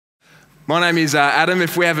My name is Adam.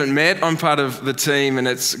 If we haven't met, I'm part of the team, and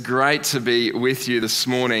it's great to be with you this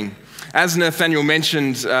morning. As Nathaniel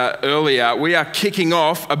mentioned earlier, we are kicking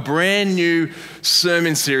off a brand new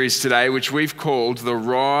sermon series today, which we've called The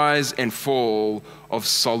Rise and Fall of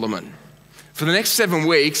Solomon. For the next 7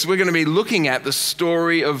 weeks, we're going to be looking at the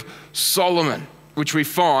story of Solomon, which we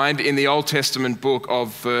find in the Old Testament book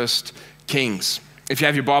of 1 Kings. If you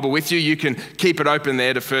have your Bible with you, you can keep it open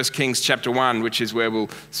there to 1 Kings chapter 1, which is where we'll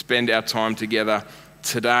spend our time together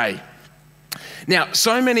today. Now,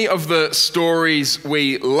 so many of the stories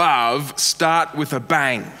we love start with a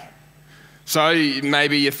bang. So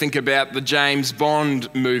maybe you think about the James Bond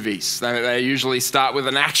movies. They usually start with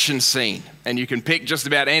an action scene, and you can pick just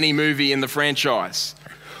about any movie in the franchise.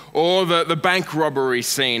 Or the bank robbery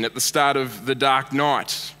scene at the start of The Dark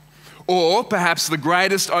Knight. Or perhaps the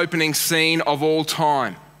greatest opening scene of all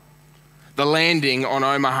time, the landing on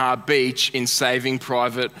Omaha Beach in Saving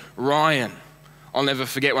Private Ryan. I'll never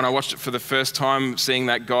forget when I watched it for the first time, seeing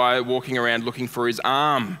that guy walking around looking for his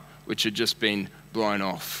arm, which had just been blown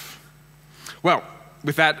off. Well,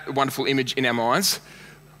 with that wonderful image in our minds,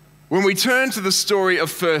 when we turn to the story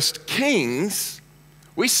of 1 Kings,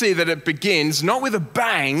 we see that it begins not with a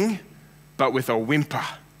bang, but with a whimper.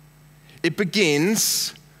 It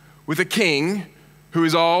begins with a king who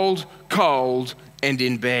is old, cold, and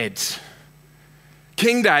in bed.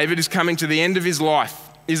 King David is coming to the end of his life.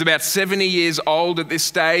 He's about 70 years old at this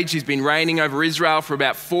stage. He's been reigning over Israel for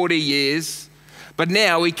about 40 years. But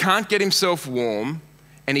now he can't get himself warm,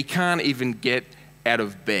 and he can't even get out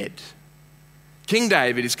of bed. King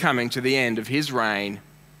David is coming to the end of his reign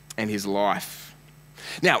and his life.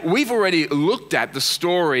 Now, we've already looked at the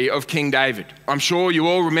story of King David. I'm sure you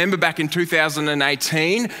all remember back in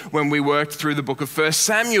 2018 when we worked through the book of 1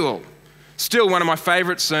 Samuel. Still one of my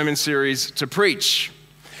favorite sermon series to preach.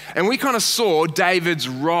 And we kind of saw David's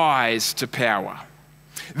rise to power.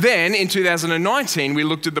 Then in 2019, we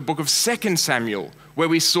looked at the book of 2 Samuel, where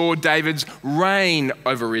we saw David's reign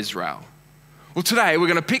over Israel. Well, today we're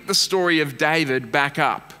going to pick the story of David back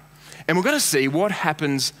up, and we're going to see what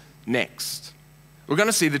happens next. We're going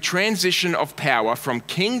to see the transition of power from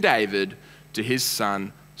King David to his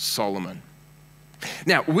son Solomon.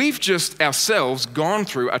 Now, we've just ourselves gone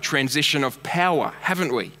through a transition of power,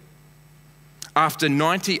 haven't we? At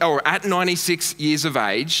 96 years of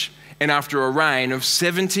age, and after a reign of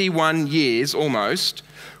 71 years almost,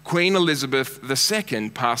 Queen Elizabeth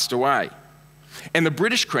II passed away. And the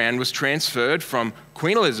British crown was transferred from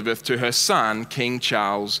Queen Elizabeth to her son, King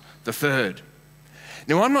Charles III.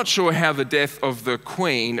 Now, I'm not sure how the death of the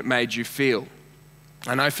Queen made you feel.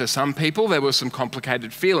 I know for some people there were some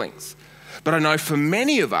complicated feelings, but I know for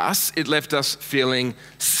many of us it left us feeling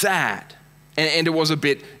sad, and it was a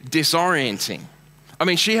bit disorienting. I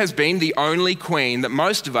mean, she has been the only queen that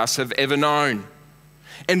most of us have ever known.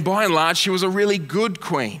 And by and large, she was a really good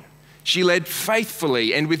queen. She led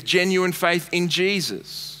faithfully and with genuine faith in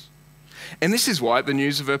Jesus. And this is why at the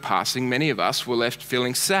news of her passing, many of us were left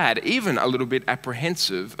feeling sad, even a little bit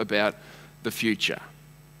apprehensive about the future.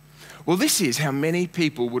 Well, this is how many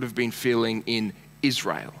people would have been feeling in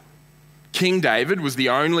Israel. King David was the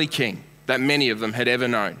only king that many of them had ever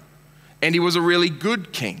known. And he was a really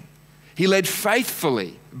good king. He led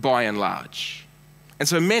faithfully by and large. And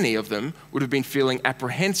so many of them would have been feeling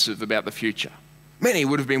apprehensive about the future. Many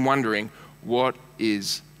would have been wondering, what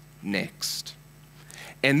is next?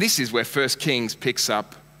 And this is where 1 Kings picks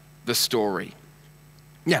up the story.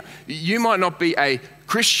 Now, you might not be a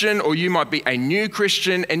Christian, or you might be a new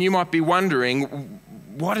Christian, and you might be wondering,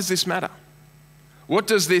 what does this matter? What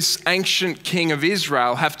does this ancient king of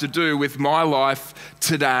Israel have to do with my life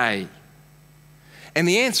today? And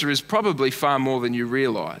the answer is probably far more than you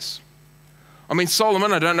realize. I mean,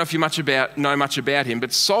 Solomon, I don't know if you know much about him,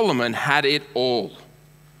 but Solomon had it all.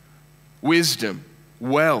 Wisdom,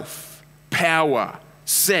 wealth, power,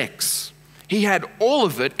 sex. He had all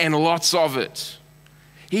of it and lots of it.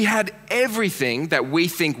 He had everything that we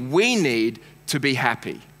think we need to be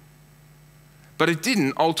happy. But it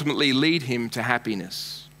didn't ultimately lead him to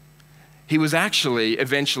happiness. He was actually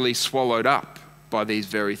eventually swallowed up by these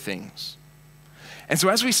very things. And so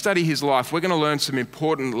as we study his life, we're going to learn some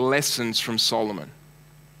important lessons from Solomon.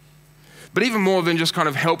 But even more than just kind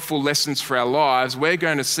of helpful lessons for our lives, we're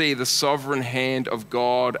going to see the sovereign hand of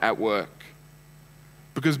God at work.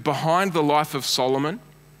 Because behind the life of Solomon,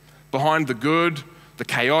 behind the good, the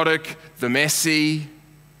chaotic, the messy,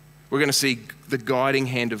 we're going to see the guiding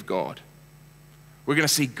hand of God. We're going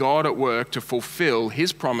to see God at work to fulfill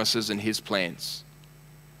his promises and his plans.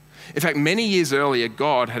 In fact, many years earlier,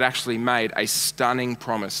 God had actually made a stunning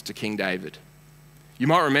promise to King David. You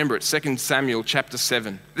might remember it, 2 Samuel chapter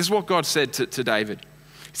 7. This is what God said to David.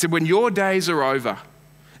 He said, when your days are over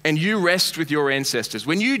and you rest with your ancestors,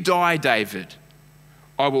 when you die, David,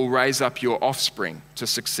 I will raise up your offspring to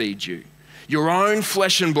succeed you, your own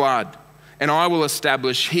flesh and blood, and I will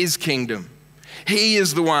establish his kingdom. He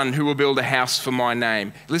is the one who will build a house for my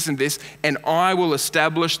name. Listen to this. And I will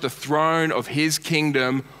establish the throne of his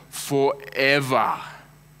kingdom forever.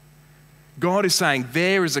 God is saying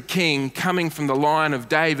there is a king coming from the line of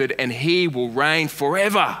David and he will reign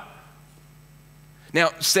forever. Now,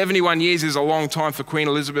 71 years is a long time for Queen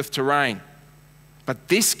Elizabeth to reign, but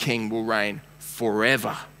this king will reign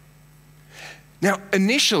forever. Now,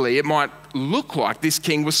 initially, it might look like this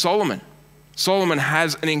king was Solomon. Solomon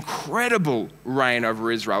has an incredible reign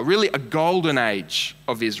over Israel, really a golden age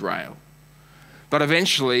of Israel. But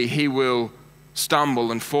eventually he will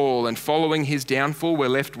stumble and fall, and following his downfall, we're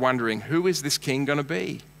left wondering, who is this king going to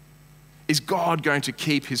be? Is God going to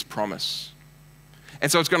keep his promise? And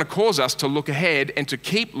so it's going to cause us to look ahead and to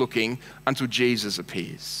keep looking until Jesus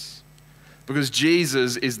appears. Because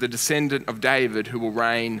Jesus is the descendant of David who will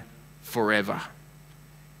reign forever.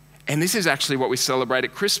 And this is actually what we celebrate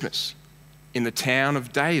at Christmas. In the town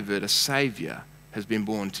of David, a Saviour has been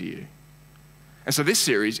born to you. And so this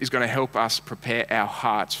series is going to help us prepare our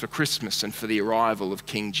hearts for Christmas and for the arrival of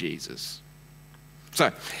King Jesus.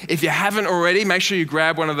 So if you haven't already, make sure you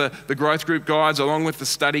grab one of the growth group guides along with the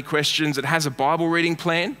study questions. It has a Bible reading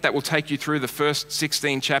plan that will take you through the first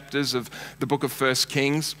 16 chapters of the book of 1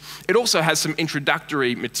 Kings. It also has some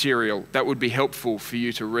introductory material that would be helpful for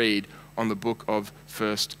you to read on the book of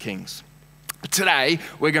 1 Kings. Today,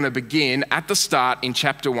 we're going to begin at the start in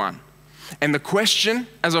chapter 1. And the question,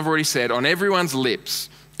 as I've already said, on everyone's lips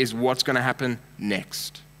is what's going to happen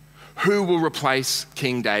next? Who will replace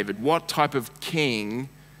King David? What type of king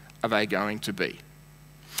are they going to be?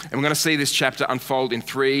 And we're going to see this chapter unfold in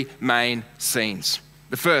three main scenes.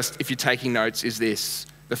 The first, if you're taking notes, is this.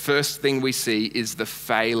 The first thing we see is the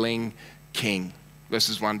failing king,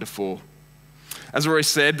 verses 1 to 4. As I already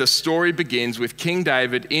said, the story begins with King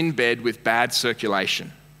David in bed with bad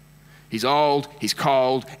circulation. He's old, he's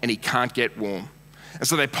cold, and he can't get warm. And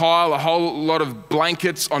so they pile a whole lot of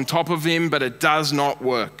blankets on top of him, but it does not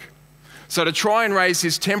work. So to try and raise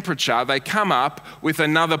his temperature, they come up with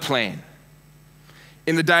another plan.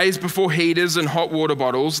 In the days before heaters and hot water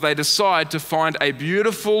bottles, they decide to find a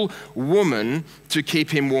beautiful woman to keep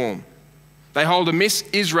him warm. They hold a Miss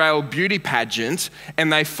Israel beauty pageant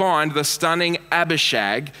and they find the stunning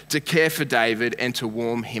Abishag to care for David and to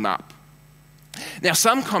warm him up. Now,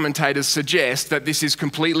 some commentators suggest that this is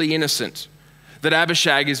completely innocent, that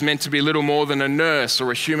Abishag is meant to be little more than a nurse or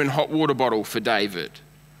a human hot water bottle for David.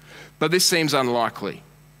 But this seems unlikely.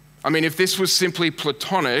 I mean, if this was simply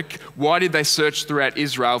platonic, why did they search throughout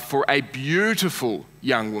Israel for a beautiful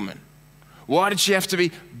young woman? Why did she have to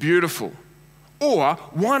be beautiful? Or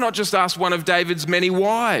why not just ask one of David's many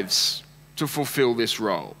wives to fulfill this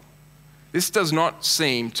role? This does not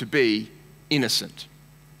seem to be innocent.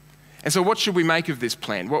 And so what should we make of this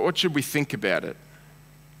plan? What should we think about it?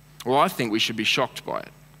 Well, I think we should be shocked by it.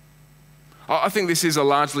 I think this is a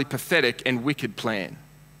largely pathetic and wicked plan.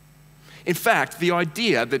 In fact, the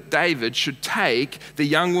idea that David should take the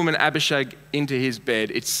young woman Abishag into his bed,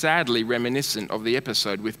 it's sadly reminiscent of the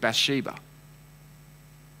episode with Bathsheba,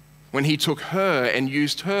 when he took her and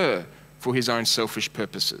used her for his own selfish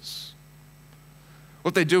purposes.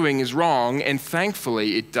 What they're doing is wrong, and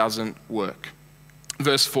thankfully it doesn't work.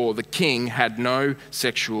 Verse 4, the king had no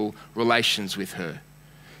sexual relations with her.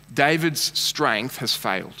 David's strength has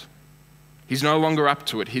failed. He's no longer up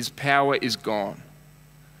to it. His power is gone.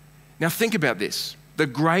 Now think about this. The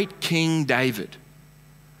great King David,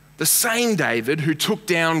 the same David who took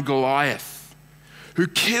down Goliath, who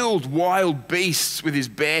killed wild beasts with his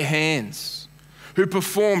bare hands, who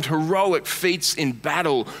performed heroic feats in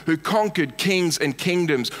battle, who conquered kings and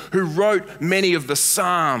kingdoms, who wrote many of the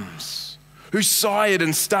Psalms, who sired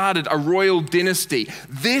and started a royal dynasty.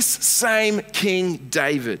 This same King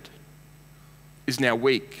David is now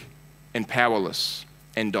weak and powerless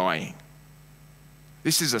and dying.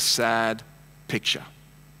 This is a sad picture.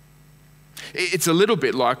 It's a little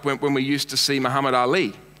bit like when we used to see Muhammad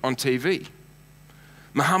Ali on TV.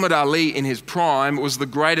 Muhammad Ali in his prime was the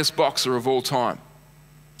greatest boxer of all time.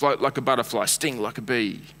 Float like a butterfly, sting like a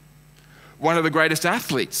bee. One of the greatest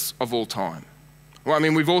athletes of all time. Well, I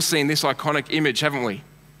mean, we've all seen this iconic image, haven't we?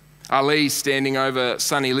 Ali standing over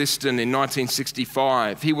Sonny Liston in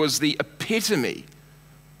 1965. He was the epitome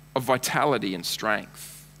of vitality and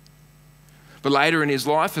strength. But later in his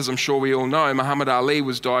life, as I'm sure we all know, Muhammad Ali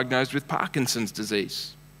was diagnosed with Parkinson's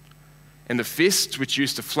disease. And the fists, which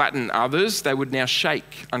used to flatten others, they would now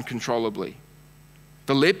shake uncontrollably.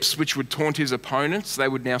 The lips, which would taunt his opponents, they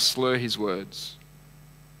would now slur his words.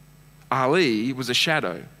 Ali was a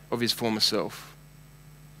shadow of his former self.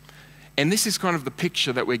 And this is kind of the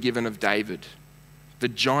picture that we're given of David. The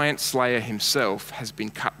giant slayer himself has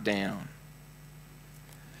been cut down.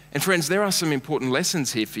 And friends, there are some important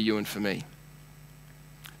lessons here for you and for me.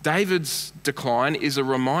 David's decline is a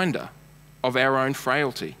reminder of our own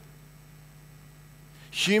frailty.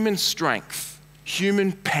 Human strength,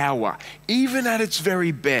 human power, even at its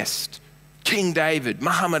very best, King David,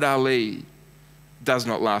 Muhammad Ali, does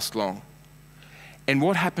not last long. And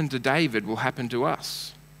what happened to David will happen to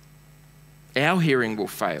us. Our hearing will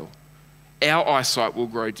fail. Our eyesight will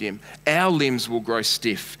grow dim. Our limbs will grow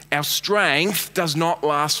stiff. Our strength does not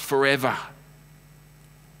last forever.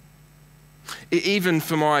 Even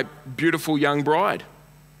for my beautiful young bride.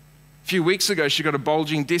 A few weeks ago, she got a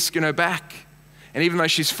bulging disc in her back. And even though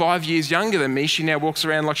she's 5 years younger than me, she now walks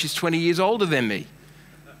around like she's 20 years older than me,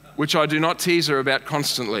 which I do not tease her about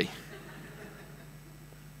constantly.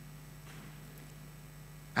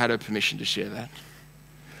 I had her permission to share that.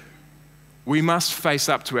 We must face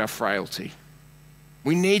up to our frailty.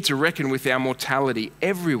 We need to reckon with our mortality.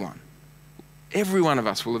 Every one of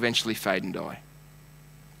us will eventually fade and die.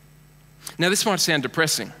 Now, this might sound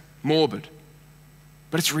depressing, morbid,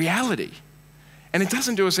 but it's reality. And it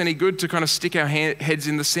doesn't do us any good to kind of stick our heads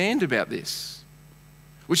in the sand about this,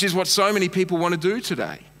 which is what so many people want to do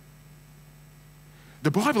today.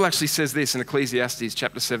 The Bible actually says this in Ecclesiastes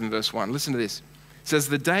chapter 7, verse 1. Listen to this. It says,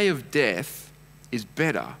 the day of death is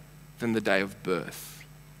better than the day of birth.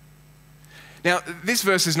 Now, this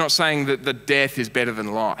verse is not saying that the death is better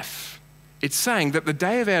than life. It's saying that the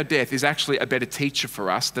day of our death is actually a better teacher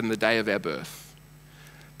for us than the day of our birth.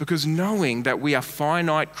 Because knowing that we are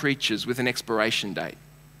finite creatures with an expiration date,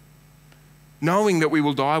 knowing that we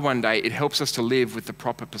will die one day, it helps us to live with the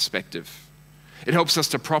proper perspective. It helps us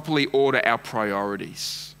to properly order our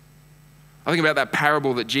priorities. I think about that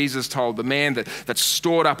parable that Jesus told, the man that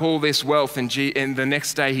stored up all this wealth and the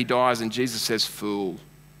next day he dies and Jesus says, fool.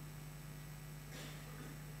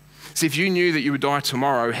 See, if you knew that you would die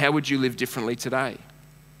tomorrow, how would you live differently today?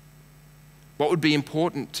 What would be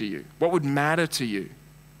important to you? What would matter to you?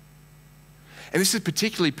 And this is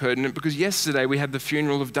particularly pertinent because yesterday we had the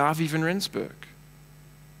funeral of Davi van Rensburg.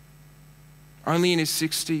 Only in his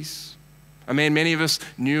 60s, a man many of us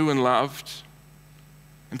knew and loved,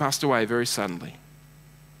 and passed away very suddenly.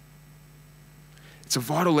 It's a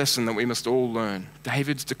vital lesson that we must all learn.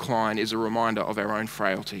 David's decline is a reminder of our own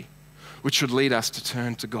frailty, which should lead us to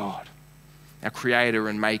turn to God, our creator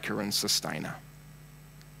and maker and sustainer.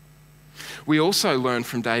 We also learn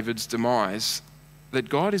from David's demise that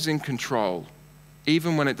God is in control,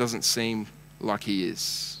 even when it doesn't seem like he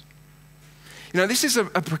is. You know, this is a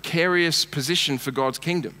precarious position for God's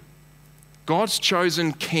kingdom. God's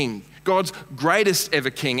chosen king, God's greatest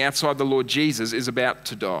ever king outside the Lord Jesus, is about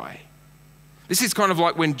to die. This is kind of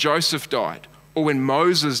like when Joseph died or when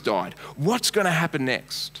Moses died. What's going to happen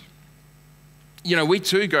next? You know, we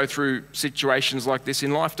too go through situations like this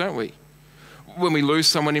in life, don't we? When we lose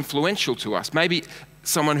someone influential to us, maybe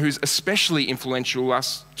someone who's especially influential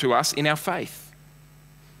to us in our faith.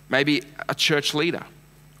 Maybe a church leader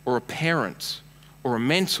or a parent or a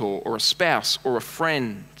mentor or a spouse or a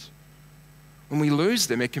friend. When we lose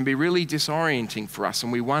them, it can be really disorienting for us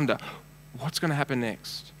and we wonder, what's going to happen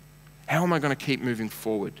next? How am I going to keep moving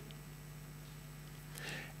forward?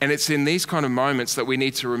 And it's in these kind of moments that we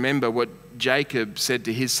need to remember what Jacob said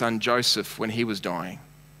to his son Joseph when he was dying.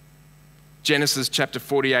 Genesis chapter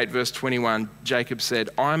 48, verse 21, Jacob said,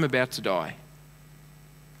 I'm about to die,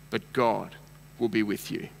 but God will be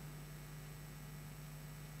with you.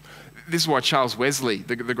 This is why Charles Wesley,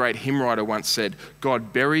 the great hymn writer, once said,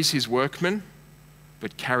 God buries his workmen,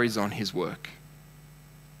 but carries on his work.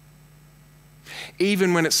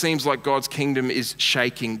 Even when it seems like God's kingdom is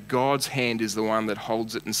shaking, God's hand is the one that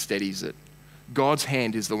holds it and steadies it. God's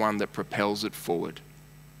hand is the one that propels it forward.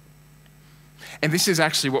 And this is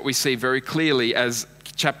actually what we see very clearly as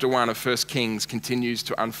chapter 1 of 1 Kings continues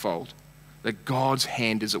to unfold, that God's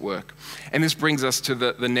hand is at work. And this brings us to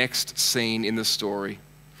the next scene in the story.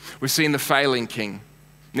 We've seen the failing king.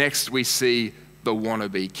 Next, we see the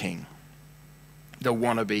wannabe king. The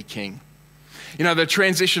wannabe king. You know, the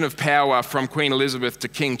transition of power from Queen Elizabeth to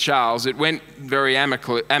King Charles, it went very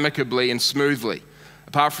amicably and smoothly.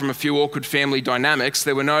 Apart from a few awkward family dynamics,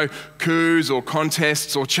 there were no coups or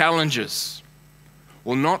contests or challenges.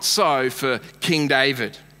 Well, not so for King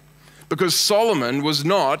David, because Solomon was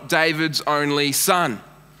not David's only son.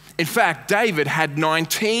 In fact, David had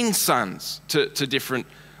 19 sons to different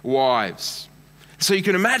wives. So you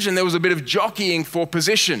can imagine there was a bit of jockeying for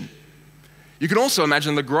position. You can also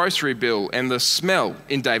imagine the grocery bill and the smell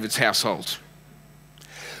in David's household.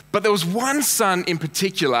 But there was one son in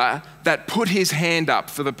particular that put his hand up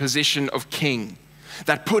for the position of king,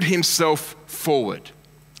 that put himself forward.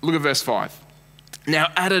 Look at verse 5. Now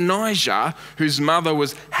Adonijah, whose mother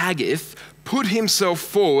was Haggith, put himself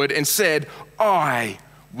forward and said, I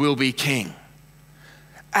will be king.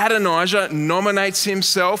 Adonijah nominates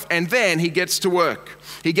himself and then he gets to work.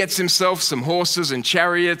 He gets himself some horses and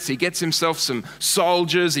chariots. He gets himself some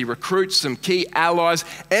soldiers. He recruits some key allies.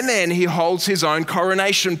 And then he holds his own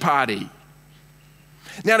coronation party.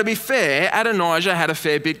 Now, to be fair, Adonijah had a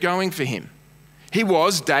fair bit going for him. He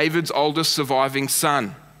was David's oldest surviving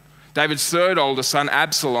son. David's third oldest son,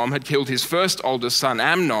 Absalom, had killed his first oldest son,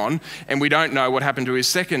 Amnon, and we don't know what happened to his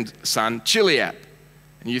second son, Chileab.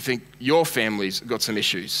 And you think your family's got some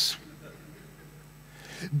issues.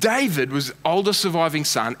 David was oldest surviving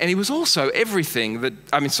son, and he was also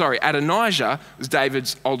Adonijah was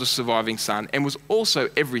David's oldest surviving son and was also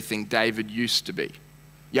everything David used to be.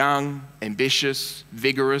 Young, ambitious,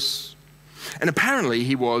 vigorous, and apparently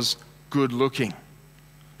he was good looking.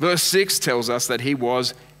 Verse 6 tells us that he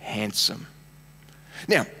was handsome.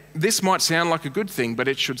 Now, this might sound like a good thing, but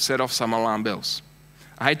it should set off some alarm bells.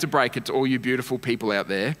 I hate to break it to all you beautiful people out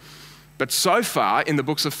there, but so far in the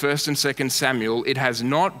books of 1st and 2nd Samuel, it has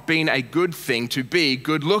not been a good thing to be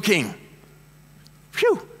good looking.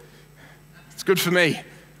 Phew, it's good for me.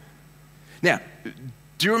 Now,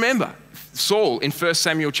 do you remember Saul in 1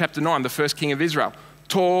 Samuel chapter 9, the first king of Israel?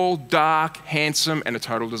 Tall, dark, handsome, and a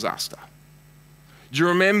total disaster. Do you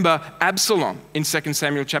remember Absalom in 2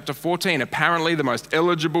 Samuel chapter 14? Apparently the most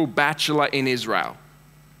eligible bachelor in Israel,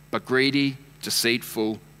 but greedy,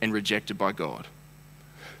 deceitful, and rejected by God.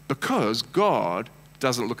 Because God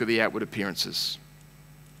doesn't look at the outward appearances.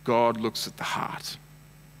 God looks at the heart.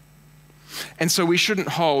 And so we shouldn't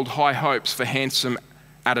hold high hopes for handsome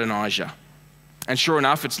Adonijah. And sure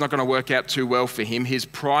enough, it's not going to work out too well for him. His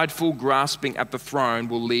prideful grasping at the throne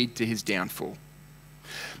will lead to his downfall.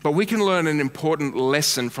 But we can learn an important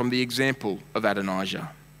lesson from the example of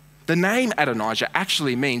Adonijah. The name Adonijah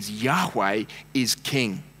actually means Yahweh is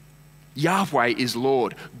king. Yahweh is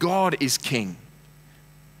Lord. God is king.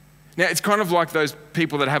 Now, it's kind of like those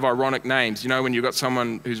people that have ironic names. You know, when you've got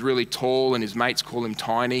someone who's really tall and his mates call him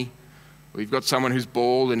tiny, or you've got someone who's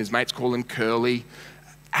bald and his mates call him curly.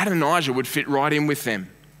 Adonijah would fit right in with them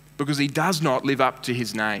because he does not live up to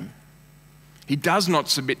his name. He does not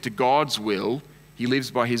submit to God's will. He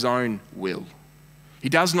lives by his own will. He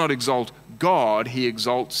does not exalt God. He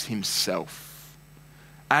exalts himself.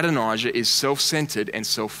 Adonijah is self-centered and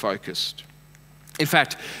self-focused. In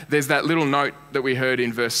fact, there's that little note that we heard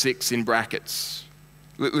in verse 6 in brackets.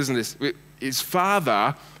 Listen to this. His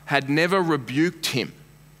father had never rebuked him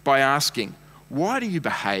by asking, "Why do you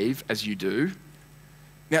behave as you do?"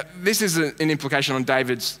 Now, this is an implication on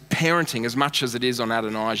David's parenting as much as it is on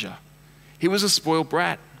Adonijah. He was a spoiled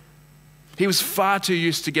brat. He was far too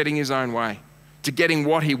used to getting his own way, to getting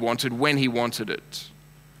what he wanted when he wanted it.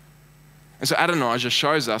 And so Adonijah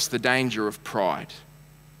shows us the danger of pride,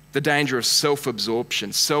 the danger of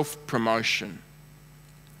self-absorption, self-promotion.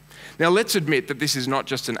 Now, let's admit that this is not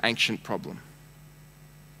just an ancient problem.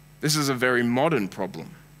 This is a very modern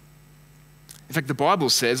problem. In fact, the Bible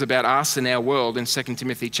says about us in our world in 2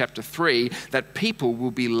 Timothy chapter 3 that people will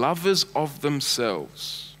be lovers of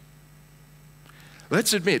themselves.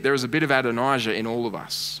 Let's admit there is a bit of Adonijah in all of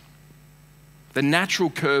us. The natural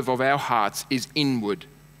curve of our hearts is inward.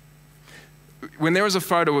 When there is a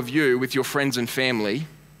photo of you with your friends and family,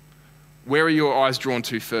 where are your eyes drawn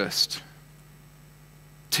to first?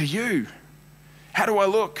 To you. How do I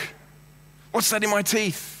look? What's that in my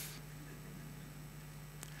teeth?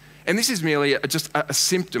 And this is merely just a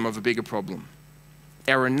symptom of a bigger problem,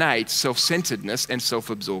 our innate self-centeredness and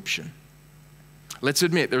self-absorption. Let's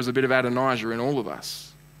admit there's a bit of Adonijah in all of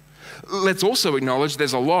us. Let's also acknowledge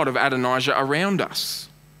there's a lot of Adonijah around us.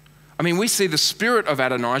 I mean, we see the spirit of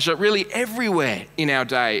Adonijah really everywhere in our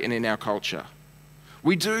day and in our culture.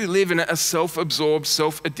 We do live in a self-absorbed,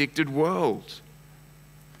 self-addicted world.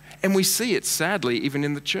 And we see it, sadly, even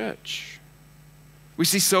in the church. We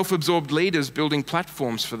see self-absorbed leaders building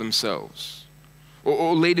platforms for themselves,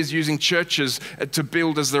 or leaders using churches to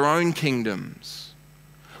build as their own kingdoms.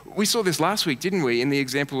 We saw this last week, didn't we, in the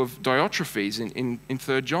example of Diotrephes in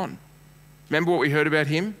 3 John. Remember what we heard about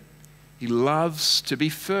him? He loves to be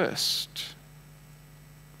first.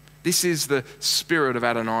 This is the spirit of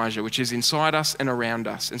Adonijah, which is inside us and around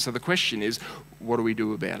us. And so the question is, what do we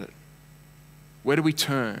do about it? Where do we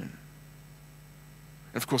turn?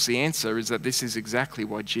 And of course, the answer is that this is exactly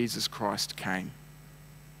why Jesus Christ came.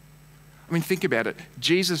 I mean, think about it.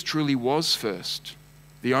 Jesus truly was first,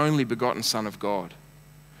 the only begotten Son of God.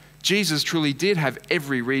 Jesus truly did have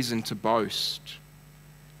every reason to boast,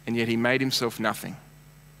 and yet he made himself nothing.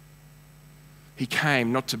 He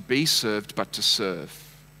came not to be served, but to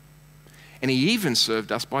serve. And he even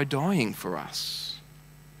served us by dying for us.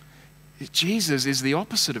 Jesus is the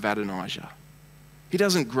opposite of Adonijah. He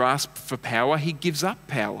doesn't grasp for power, he gives up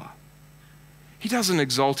power. He doesn't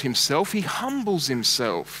exalt himself, he humbles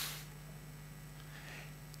himself.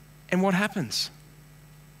 And what happens?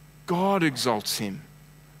 God exalts him.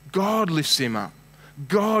 God lifts him up.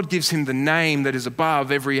 God gives him the name that is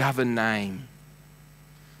above every other name.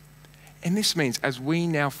 And this means as we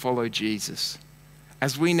now follow Jesus,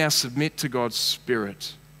 as we now submit to God's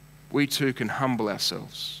Spirit, we too can humble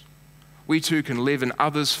ourselves. We too can live an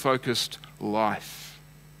others-focused life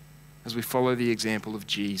as we follow the example of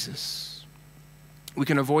Jesus. We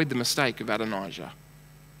can avoid the mistake of Adonijah,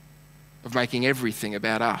 of making everything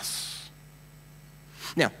about us.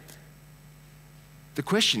 Now, the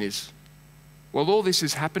question is, while all this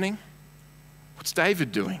is happening, what's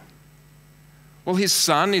David doing? Well, his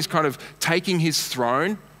son is kind of taking his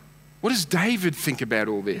throne. What does David think about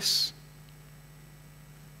all this?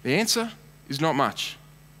 The answer is not much.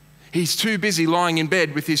 He's too busy lying in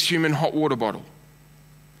bed with his human hot water bottle.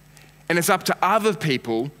 And it's up to other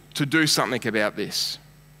people to do something about this.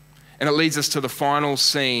 And it leads us to the final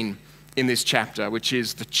scene in this chapter, which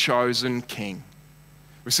is the chosen king.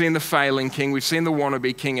 We've seen the failing king, we've seen the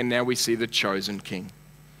wannabe king, and now we see the chosen king.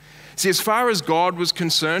 See, as far as God was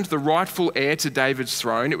concerned, the rightful heir to David's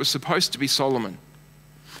throne, it was supposed to be Solomon.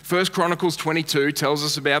 1 Chronicles 22 tells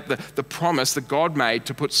us about the promise that God made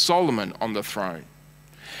to put Solomon on the throne.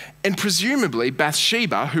 And presumably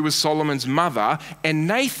Bathsheba, who was Solomon's mother, and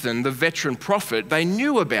Nathan, the veteran prophet, they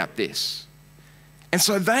knew about this. And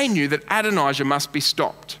so they knew that Adonijah must be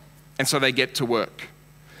stopped. And so they get to work.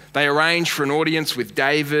 They arrange for an audience with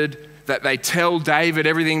David, that they tell David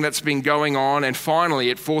everything that's been going on, and finally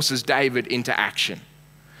it forces David into action.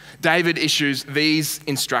 David issues these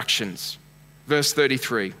instructions. Verse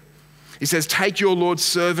 33. He says, "Take your Lord's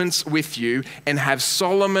servants with you and have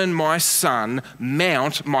Solomon my son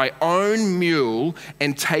mount my own mule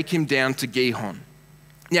and take him down to Gihon."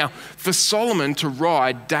 Now, for Solomon to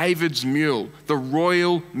ride David's mule, the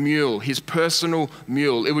royal mule, his personal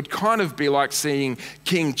mule, it would kind of be like seeing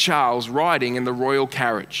King Charles riding in the royal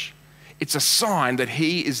carriage. It's a sign that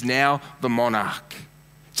he is now the monarch.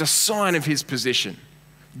 It's a sign of his position.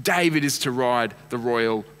 David is to ride the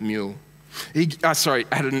royal mule.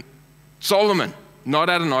 Solomon, not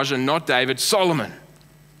Adonijah, not David, Solomon.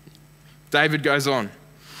 David goes on.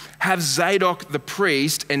 "Have Zadok the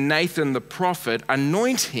priest and Nathan the prophet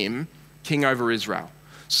anoint him king over Israel."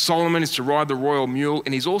 Solomon is to ride the royal mule,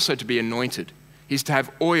 and he's also to be anointed. He's to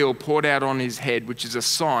have oil poured out on his head, which is a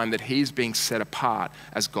sign that he's being set apart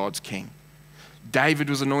as God's king. David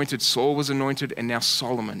was anointed, Saul was anointed, and now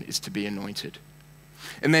Solomon is to be anointed.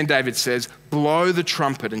 And then David says, "Blow the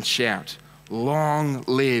trumpet and shout, 'Long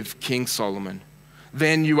live King Solomon.'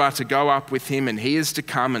 Then you are to go up with him, and he is to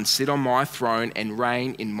come and sit on my throne and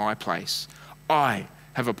reign in my place. I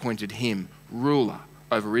have appointed him ruler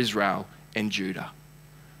over Israel and Judah."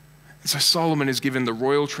 And so Solomon is given the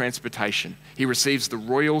royal transportation. He receives the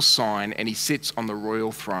royal sign, and he sits on the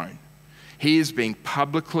royal throne. He is being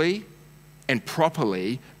publicly and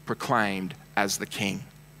properly proclaimed as the king.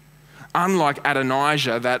 Unlike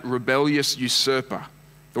Adonijah, that rebellious usurper,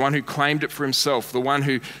 the one who claimed it for himself, the one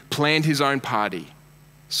who planned his own party,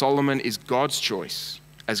 Solomon is God's choice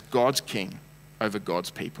as God's king over God's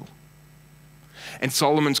people. And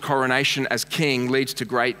Solomon's coronation as king leads to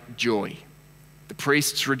great joy. The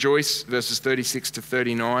priests rejoice, verses 36 to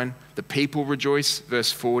 39. The people rejoice,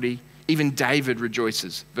 verse 40. Even David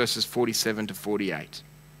rejoices, verses 47 to 48.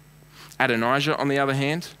 Adonijah, on the other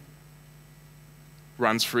hand,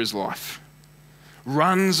 runs for his life,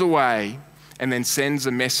 runs away, and then sends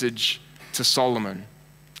a message to Solomon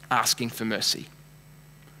asking for mercy,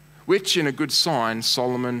 which in a good sign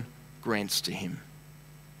Solomon grants to him.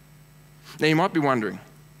 Now you might be wondering,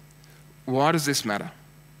 why does this matter?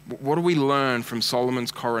 What do we learn from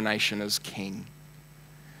Solomon's coronation as king?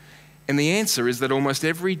 And the answer is that almost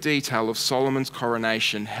every detail of Solomon's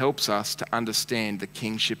coronation helps us to understand the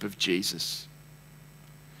kingship of Jesus.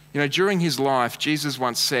 You know, during his life, Jesus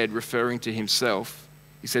once said, referring to himself,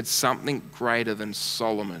 he said, "Something greater than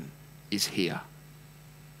Solomon is here."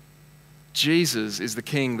 Jesus is the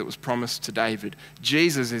king that was promised to David.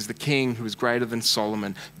 Jesus is the king who is greater than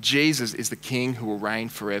Solomon. Jesus is the king who will reign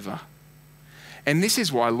forever. And this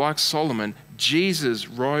is why, like Solomon, Jesus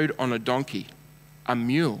rode on a donkey, a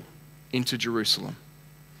mule, into Jerusalem.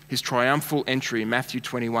 His triumphal entry in Matthew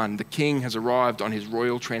 21, the king has arrived on his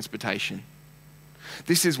royal transportation.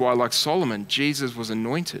 This is why, like Solomon, Jesus was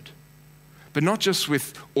anointed, but not just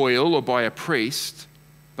with oil or by a priest,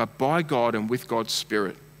 but by God and with God's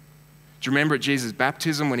Spirit. Do you remember at Jesus'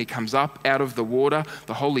 baptism when he comes up out of the water,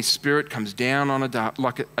 the Holy Spirit comes down on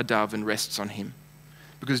like a dove and rests on him?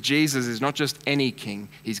 Because Jesus is not just any king,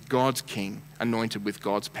 he's God's king, anointed with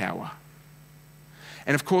God's power.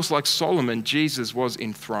 And of course, like Solomon, Jesus was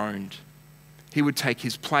enthroned. He would take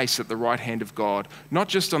his place at the right hand of God, not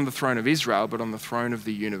just on the throne of Israel, but on the throne of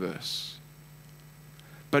the universe.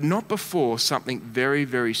 But not before something very,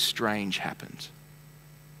 very strange happened.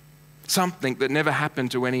 Something that never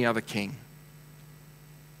happened to any other king.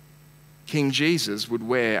 King Jesus would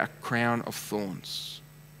wear a crown of thorns.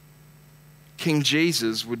 King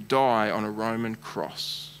Jesus would die on a Roman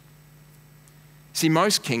cross. See,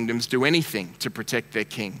 most kingdoms do anything to protect their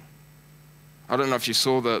king. I don't know if you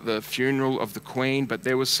saw the funeral of the Queen, but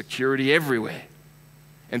there was security everywhere.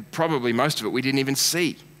 And probably most of it we didn't even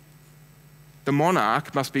see. The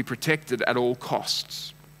monarch must be protected at all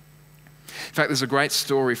costs. In fact, there's a great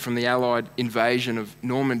story from the Allied invasion of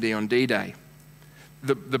Normandy on D-Day.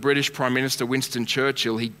 The British Prime Minister Winston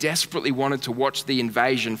Churchill, he desperately wanted to watch the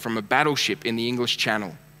invasion from a battleship in the English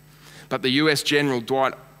Channel. But the US General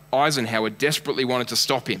Dwight Eisenhower desperately wanted to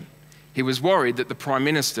stop him. He was worried that the Prime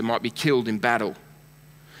Minister might be killed in battle.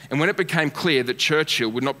 And when it became clear that Churchill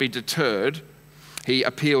would not be deterred, he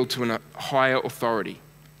appealed to a higher authority,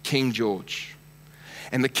 King George.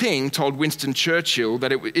 And the king told Winston Churchill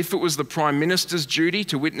that if it was the Prime Minister's duty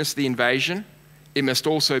to witness the invasion, it must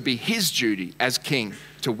also be his duty as king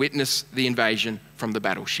to witness the invasion from the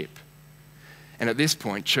battleship. And at this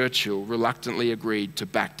point, Churchill reluctantly agreed to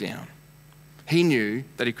back down. He knew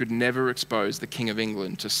that he could never expose the King of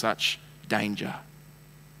England to such danger.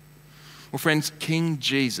 Well, friends, King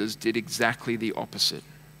Jesus did exactly the opposite.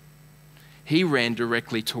 He ran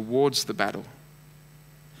directly towards the battle.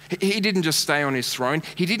 He didn't just stay on his throne.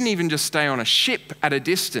 He didn't even just stay on a ship at a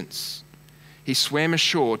distance. He swam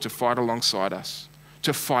ashore to fight alongside us,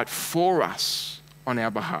 to fight for us on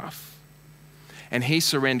our behalf. And he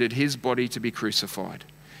surrendered his body to be crucified.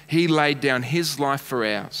 He laid down his life for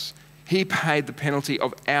ours. He paid the penalty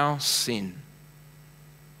of our sin.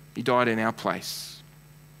 He died in our place.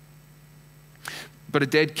 But a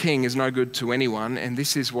dead king is no good to anyone, and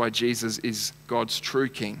this is why Jesus is God's true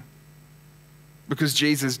king. Because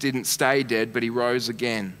Jesus didn't stay dead, but he rose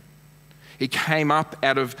again. He came up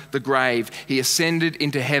out of the grave. He ascended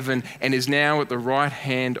into heaven and is now at the right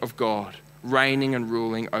hand of God, reigning and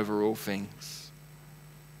ruling over all things.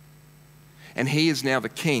 And he is now the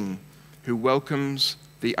king who welcomes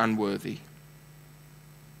the unworthy.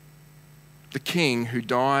 The king who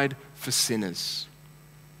died for sinners.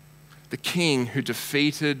 The king who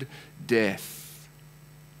defeated death.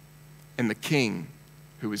 And the king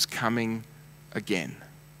who is coming again.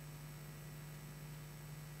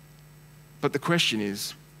 But the question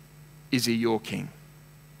is he your king?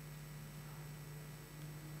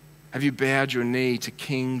 Have you bowed your knee to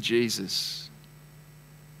King Jesus?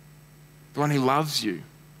 The one who loves you,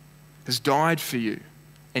 has died for you,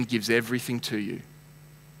 and gives everything to you.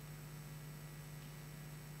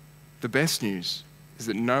 The best news is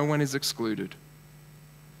that no one is excluded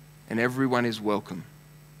and everyone is welcome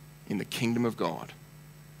in the kingdom of God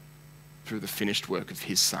through the finished work of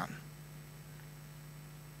his Son.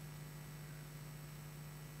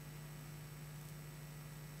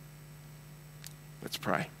 Let's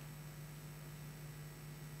pray.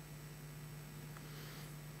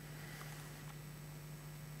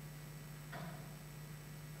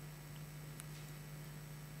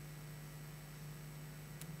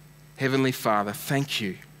 Heavenly Father, thank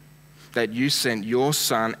you that you sent your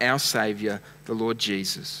Son, our Saviour, the Lord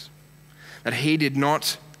Jesus. That he did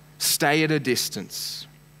not stay at a distance,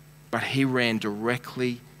 but he ran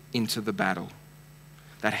directly into the battle.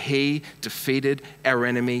 That he defeated our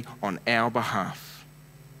enemy on our behalf.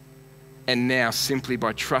 And now, simply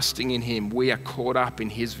by trusting in him, we are caught up in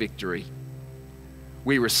his victory.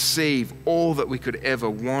 We receive all that we could ever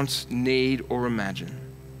want, need, or imagine.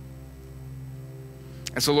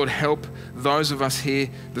 And so, Lord, help those of us here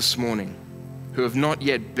this morning who have not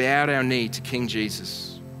yet bowed our knee to King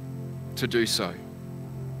Jesus to do so.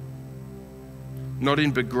 Not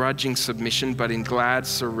in begrudging submission, but in glad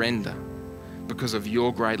surrender because of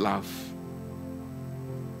your great love.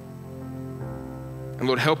 And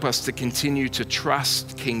Lord, help us to continue to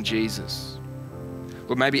trust King Jesus.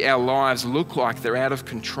 Lord, maybe our lives look like they're out of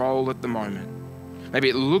control at the moment. Maybe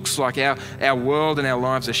it looks like our world and our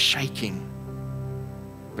lives are shaking.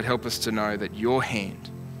 But help us to know that your hand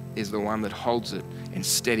is the one that holds it and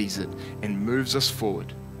steadies it and moves us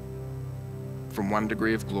forward from one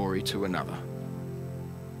degree of glory to another.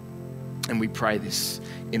 And we pray this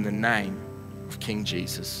in the name of King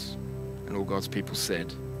Jesus. And all God's people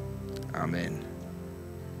said, Amen.